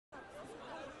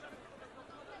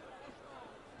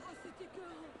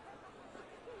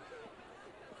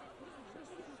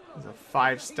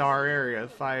5-star area,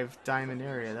 5-diamond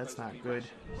area. That's not good.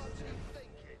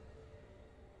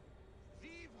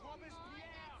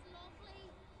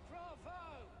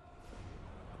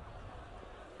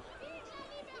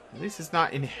 At least it's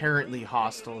not inherently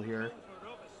hostile here.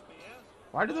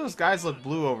 Why do those guys look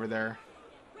blue over there?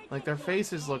 Like their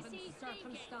faces look...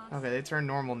 Okay, they turned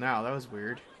normal now. That was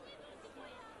weird.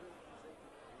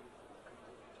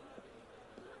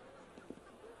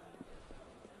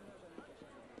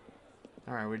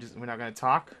 Alright, we're not gonna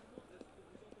talk?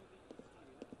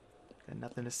 Got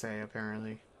nothing to say,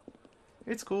 apparently.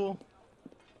 It's cool.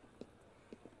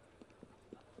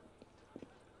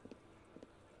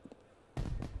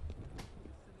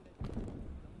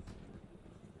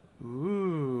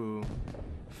 Ooh.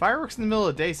 Fireworks in the middle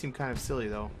of the day seem kind of silly,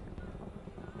 though.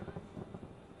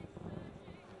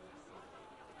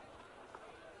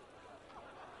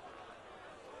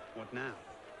 What now?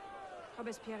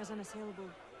 Robespierre is unassailable.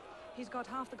 He's got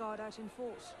half the guard out in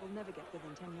force. We'll never get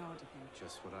within 10 yards of him.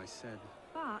 Just what I said.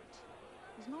 But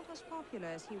he's not as popular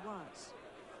as he was.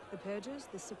 The Purgers,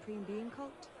 the Supreme Being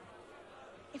cult.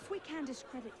 If we can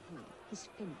discredit him, he's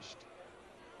finished.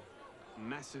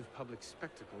 Massive public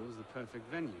spectacle is the perfect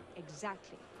venue.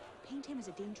 Exactly. Paint him as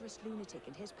a dangerous lunatic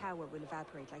and his power will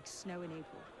evaporate like snow in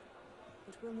April.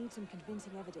 But we'll need some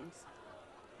convincing evidence.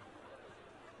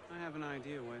 I have an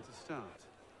idea where to start.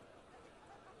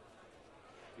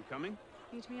 You coming?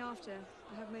 Meet me after.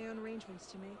 I have my own arrangements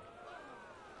to make.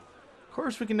 Of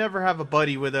course, we can never have a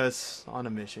buddy with us on a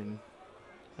mission.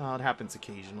 Well, it happens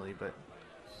occasionally, but...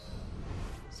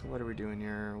 So what are we doing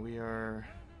here? We are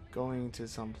going to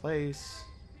some place.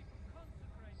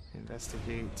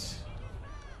 Investigate.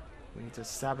 We need to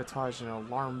sabotage an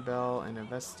alarm bell and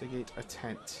investigate a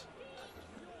tent.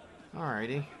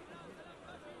 Alrighty.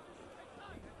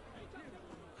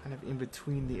 Kind of in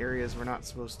between the areas we're not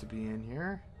supposed to be in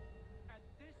here.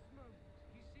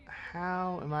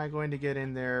 How am I going to get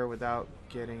in there without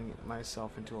getting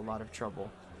myself into a lot of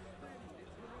trouble?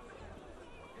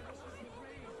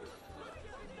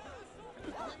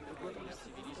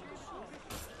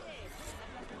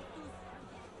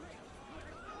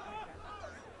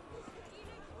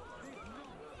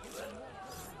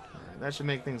 That should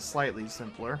make things slightly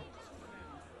simpler.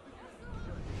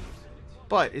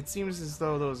 But it seems as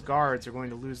though those guards are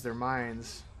going to lose their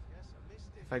minds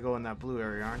if I go in that blue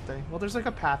area, aren't they? Well, there's like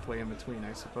a pathway in between,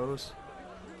 I suppose.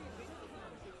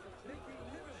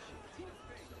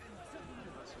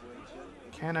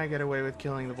 Can I get away with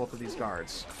killing the both of these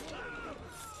guards?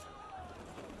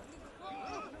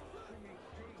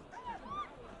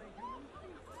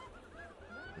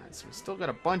 Alright, so we still got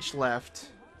a bunch left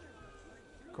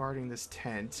guarding this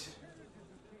tent.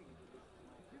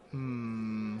 I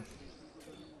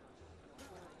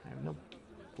have no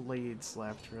blades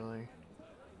left, really.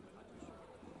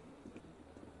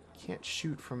 Can't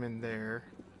shoot from in there.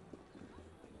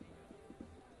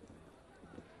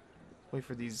 Wait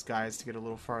for these guys to get a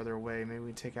little farther away. Maybe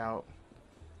we take out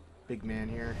big man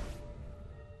here.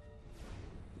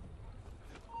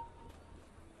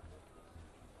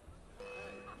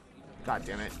 God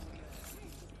damn it.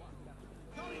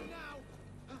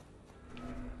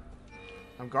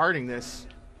 I'm guarding this.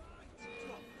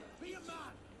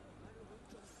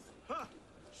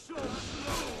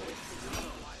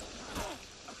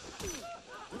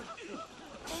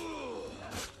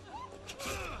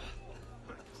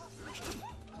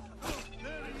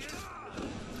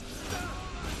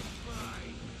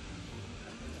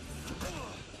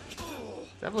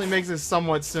 Definitely makes it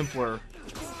somewhat simpler.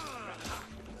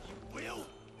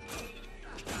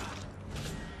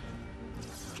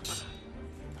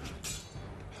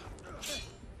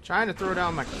 Trying to throw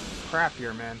down my crap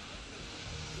here, man.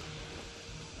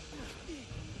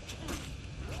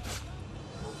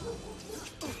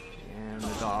 And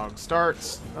the dog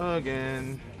starts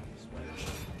again.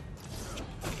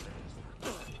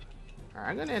 Alright,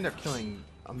 I'm gonna end up killing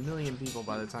a million people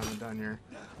by the time I'm done here.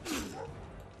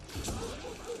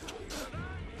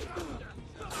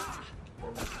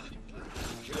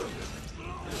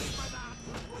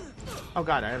 Oh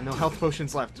god, I have no health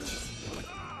potions left.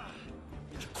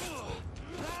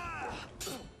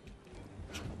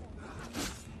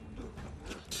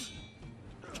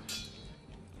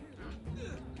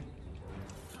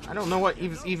 I don't know what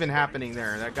is even happening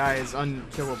there. That guy is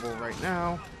unkillable right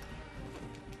now.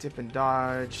 Dip and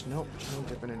dodge. Nope, no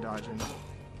dipping and dodging.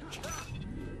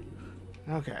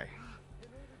 Okay.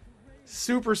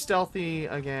 Super stealthy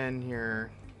again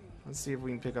here. Let's see if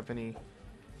we can pick up any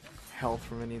health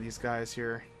from any of these guys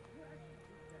here.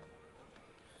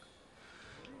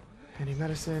 Any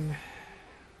medicine?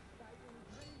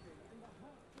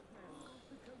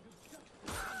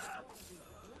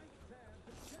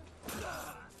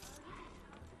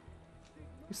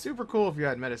 super cool if you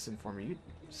had medicine for me. You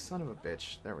son of a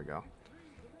bitch. There we go.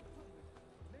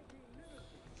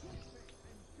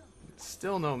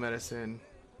 Still no medicine.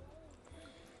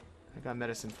 I got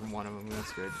medicine from one of them.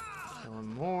 That's good. Kill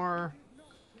him more.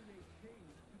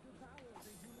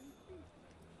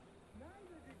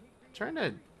 Trying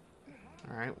to...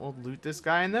 Alright, we'll loot this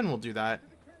guy and then we'll do that.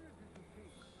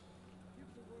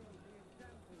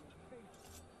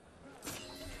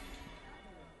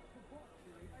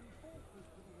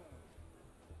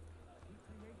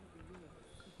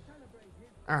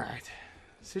 Alright.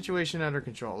 Situation under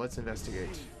control. Let's investigate.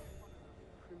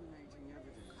 Incriminating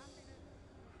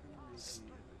evidence.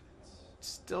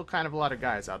 Still kind of a lot of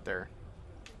guys out there.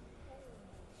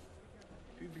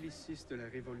 Publiciste de la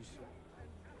Révolution.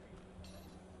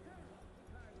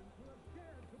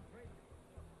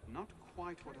 Not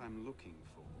quite what I'm looking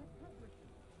for.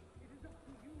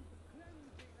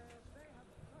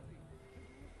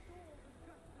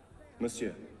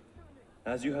 Monsieur,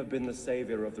 as you have been the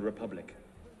savior of the Republic,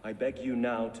 I beg you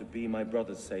now to be my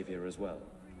brother's savior as well.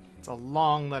 It's a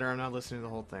long letter. I'm not listening to the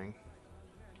whole thing.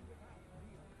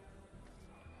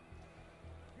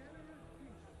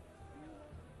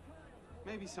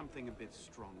 Maybe something a bit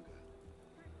stronger.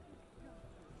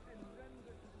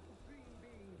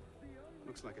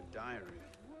 Looks like a diary.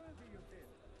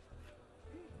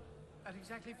 At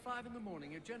exactly 5 in the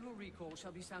morning, a general recall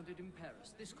shall be sounded in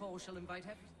Paris. This call shall invite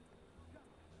every...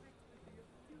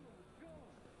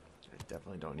 I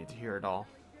definitely don't need to hear it all.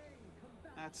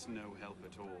 That's no help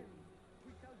at all.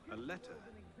 A letter.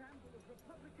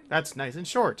 That's nice and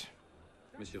short.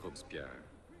 Monsieur Robespierre,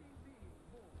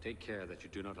 take care that you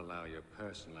do not allow your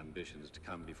personal ambitions to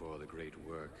come before the great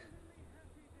work.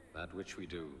 That which we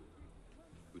do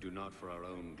not for our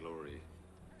own glory,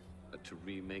 but to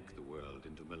remake the world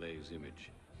into Malay's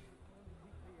image.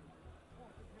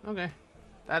 Okay.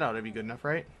 That ought to be good enough,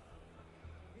 right?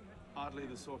 Hardly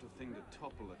the sort of thing to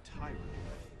topple a tyrant.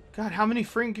 God, how many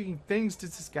freaking things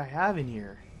does this guy have in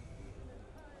here?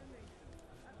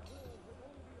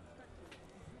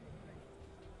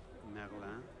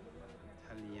 Merlin,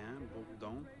 Tallien,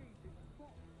 Bourdon.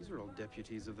 These are all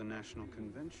deputies of the National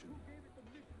Convention.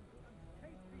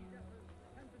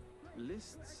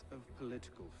 Lists of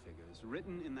political figures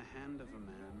written in the hand of a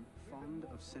man fond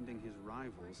of sending his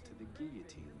rivals to the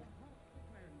guillotine.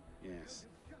 Yes,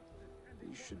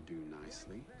 these should do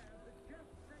nicely.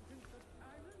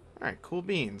 Alright, cool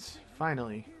beans.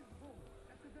 Finally.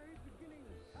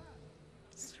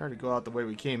 Let's try to go out the way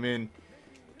we came in.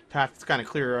 Path's kind of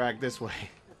clearer back this way.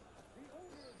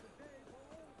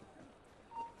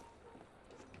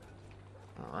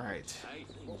 Alright.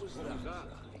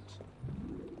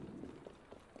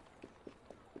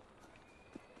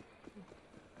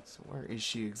 So where is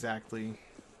she exactly?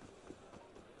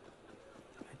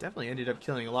 I definitely ended up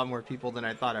killing a lot more people than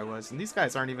I thought I was. And these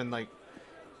guys aren't even, like,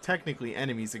 technically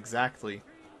enemies exactly.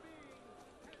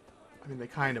 I mean, they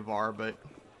kind of are, but...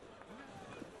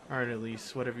 Alright,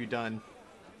 Elise, what have you done?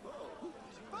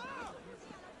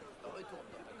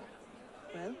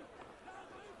 Well? A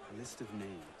list of names.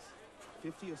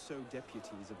 50 or so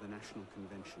deputies of the National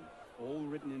Convention, all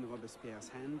written in Robespierre's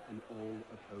hand and all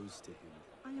opposed to him.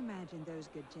 I imagine those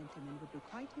good gentlemen would be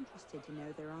quite interested to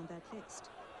know they're on that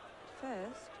list.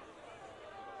 First...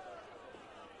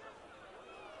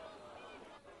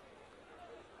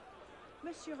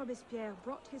 Monsieur Robespierre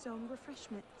brought his own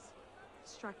refreshments.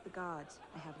 Distract the guards.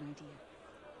 I have an idea.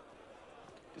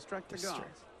 Distract the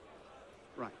guards.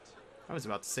 Right. I was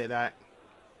about to say that.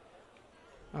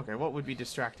 Okay, what would be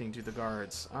distracting to the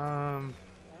guards?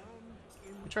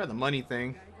 We try the money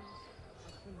thing.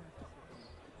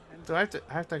 Do I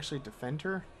have to actually defend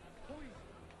her?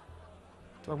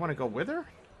 Do I want to go with her?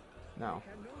 No.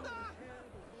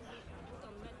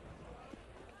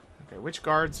 Okay, which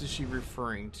guards is she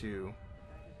referring to?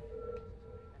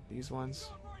 These ones?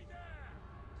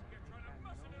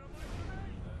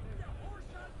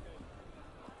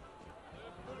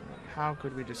 How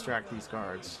could we distract these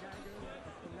guards?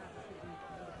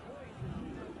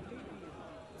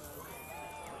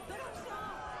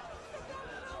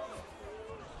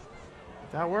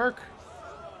 Did that work?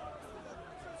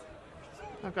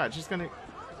 Oh god, she's gonna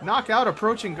knock out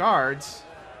approaching guards.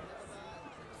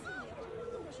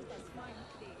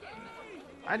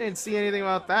 I didn't see anything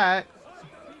about that.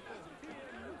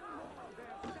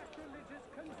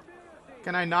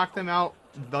 Can I knock them out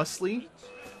thusly?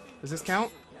 Does this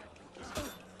count?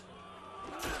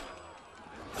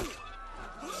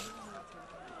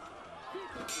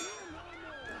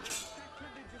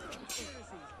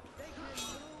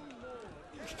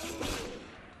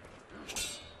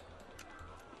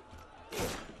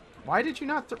 Why did you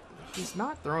not He's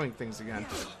not throwing things again.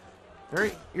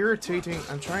 Very irritating.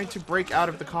 I'm trying to break out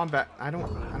of the combat. I don't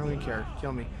even care.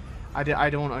 Kill me. I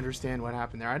don't understand what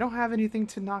happened there. I don't have anything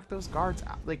to knock those guards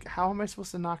out. Like, how am I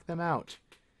supposed to knock them out?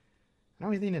 I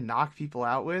don't have anything to knock people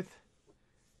out with.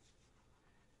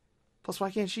 Plus,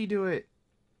 why can't she do it?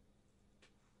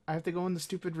 I have to go in the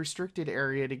stupid restricted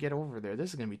area to get over there.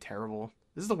 This is going to be terrible.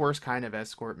 This is the worst kind of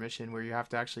escort mission where you have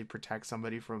to actually protect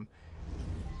somebody from...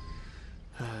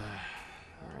 Alright,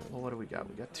 well, what do we got?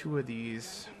 We got 2 of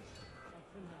these.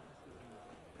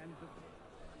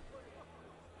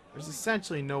 There's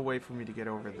essentially no way for me to get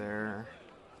over there.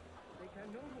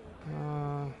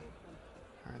 Alright,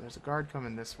 there's a guard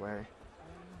coming this way.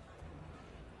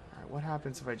 Alright, what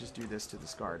happens if I just do this to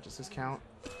this guard? Does this count?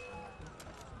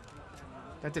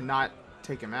 That did not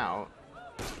take him out.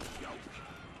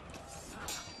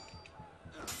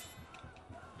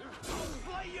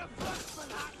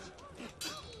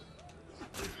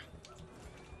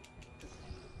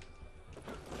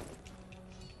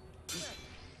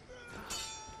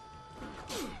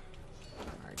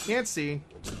 Alright, can't see.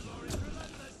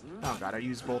 Oh god, I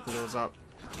used both of those up.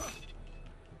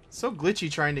 So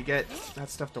glitchy trying to get that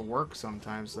stuff to work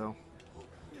sometimes, though.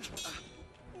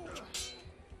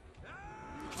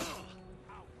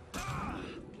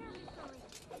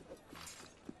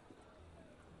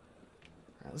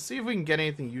 Let's see if we can get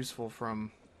anything useful from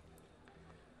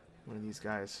one of these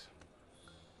guys.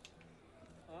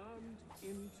 Armed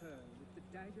in turn with the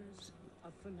daggers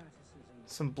of fanaticism.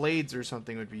 Some blades or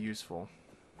something would be useful.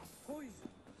 Poisons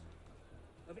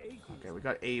of atheism. Okay, we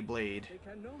got a blade. They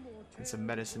can no more And some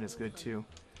medicine is good too.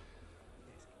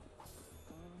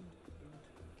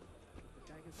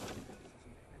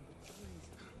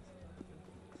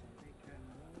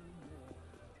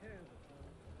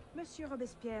 Monsieur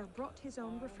Robespierre brought his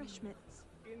own refreshments.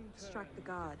 Distract the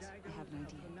guards. I have an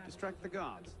idea. Distract the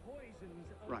guards.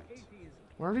 Right.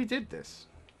 We already did this.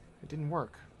 It didn't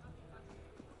work.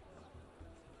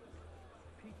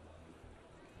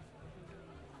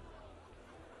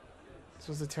 This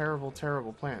was a terrible,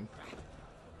 terrible plan.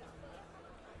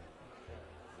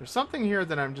 There's something here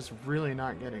that I'm just really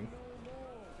not getting.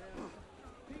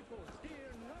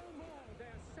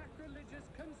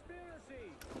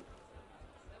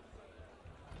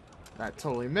 That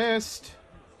totally missed.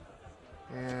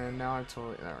 And now I'm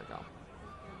totally... There we go.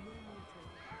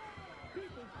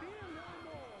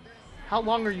 How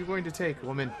long are you going to take,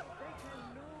 woman?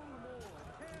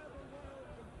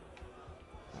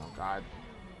 Oh, God.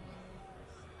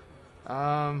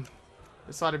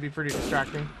 This ought to be pretty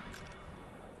distracting.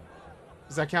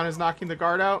 Does that count as knocking the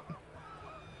guard out?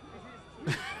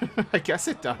 I guess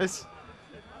it does.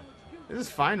 This is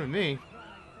fine with me.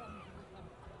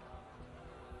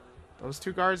 Those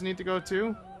 2 guards need to go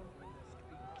too?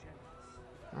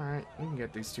 Alright, we can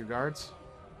get these 2 guards.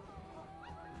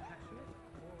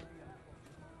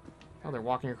 Oh, they're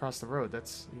walking across the road.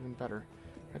 That's even better.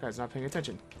 That guy's not paying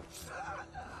attention.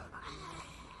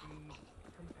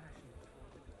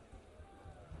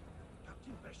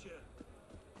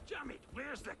 Damn it,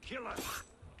 where's the killer?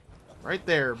 Right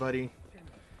there, buddy.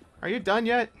 Are you done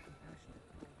yet?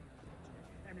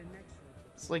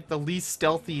 It's like the least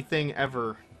stealthy thing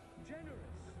ever.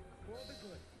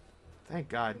 Thank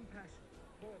God.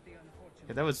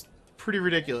 Yeah, that was pretty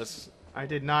ridiculous. I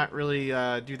did not really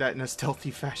do that in a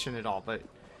stealthy fashion at all, but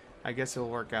I guess it'll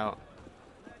work out.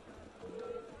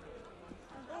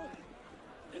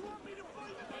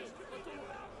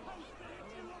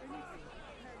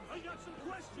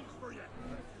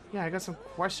 Yeah, I got some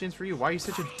questions for you. Why are you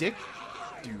such a dick,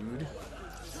 dude?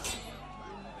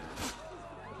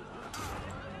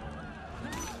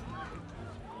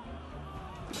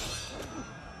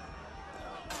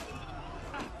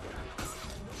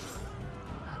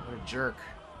 What a jerk.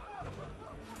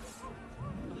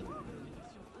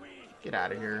 Get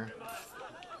out of here.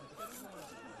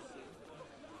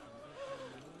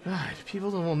 God,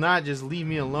 people will not just leave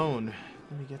me alone.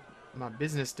 Let me get my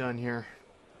business done here.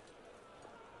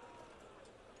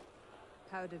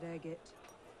 How did I get?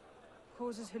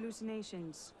 Causes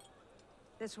hallucinations.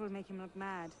 This will make him look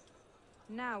mad.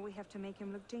 Now we have to make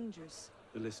him look dangerous.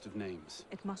 The list of names.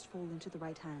 It must fall into the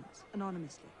right hands,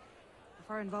 anonymously.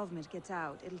 If our involvement gets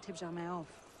out, it'll tip Germain off.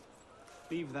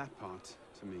 Leave that part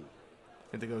to me.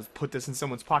 Had to go put this in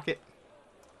someone's pocket.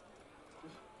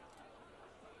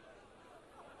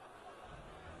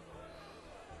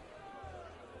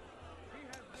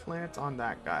 Plant on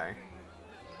that guy.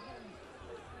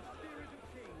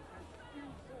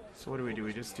 So what do?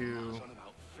 We just do...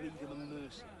 Freedom and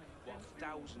mercy, while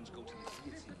thousands go to the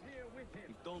guillotine. If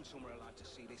you've done somewhere I'd like to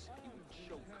see this, you would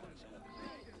choke on it.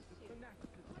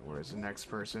 Where's the next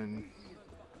person?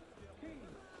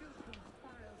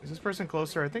 Is this person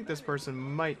closer? I think this person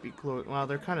might be close. Well,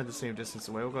 they're kind of the same distance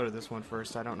away. We'll go to this one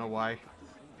first. I don't know why.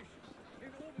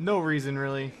 No reason,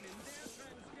 really.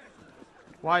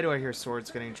 Why do I hear swords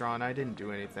getting drawn? I didn't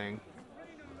do anything.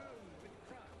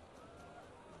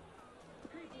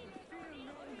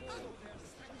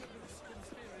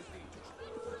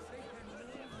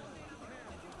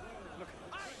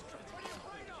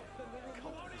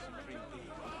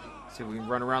 See if we can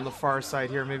run around the far side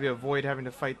here. Maybe avoid having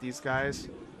to fight these guys.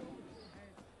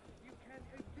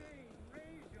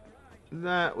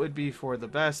 That would be for the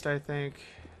best, I think.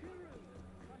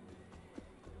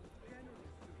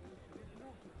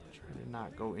 Try to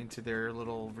not go into their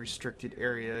little restricted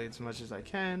area as much as I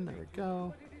can. There we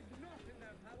go.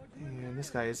 And this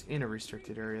guy is in a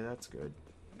restricted area. That's good.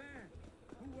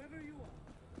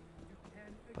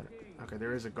 But, okay,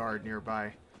 there is a guard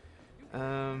nearby.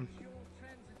 I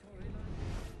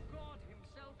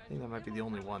think that might be the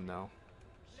only one, though.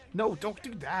 No, don't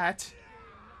do that!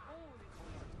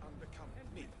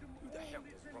 Unbecoming me. Who the hell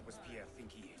does Robespierre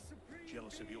think he is?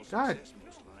 Jealous of your God. success,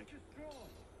 most like.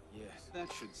 Yes.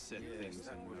 That should set things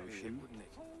in motion. Wouldn't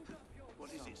it?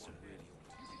 What is it, sir?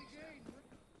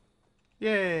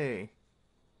 Yay!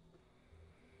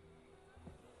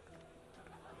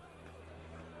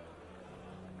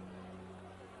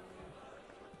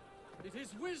 It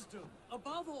is wisdom,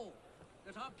 above all,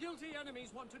 that our guilty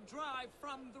enemies want to drive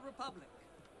from the Republic.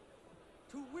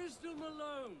 To wisdom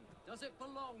alone does it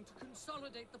belong to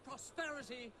consolidate the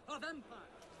prosperity of empire.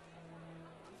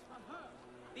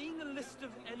 Being a list of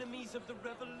enemies of the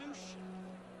revolution.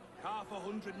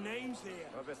 100 names here.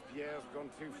 Robespierre's gone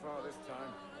too far this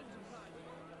time.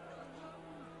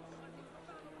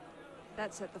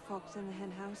 That set the fox in the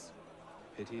hen house.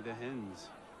 Pity the hens.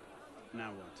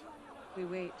 Now what? We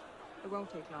wait. It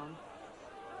won't take long.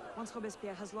 Once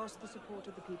Robespierre has lost the support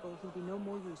of the people, he'll be no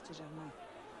more use to Germain.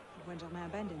 And when Germain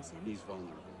abandons him... He's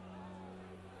vulnerable.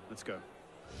 Let's go.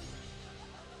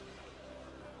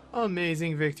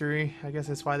 Amazing victory. I guess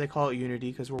that's why they call it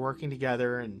unity, because we're working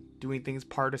together and doing things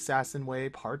part assassin way,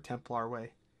 part Templar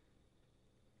way.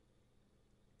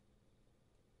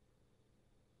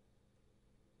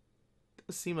 It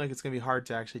does seem like it's going to be hard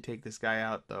to actually take this guy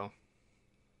out, though.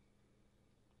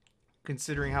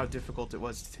 Considering how difficult it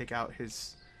was to take out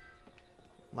his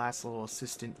last little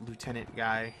assistant lieutenant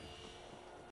guy.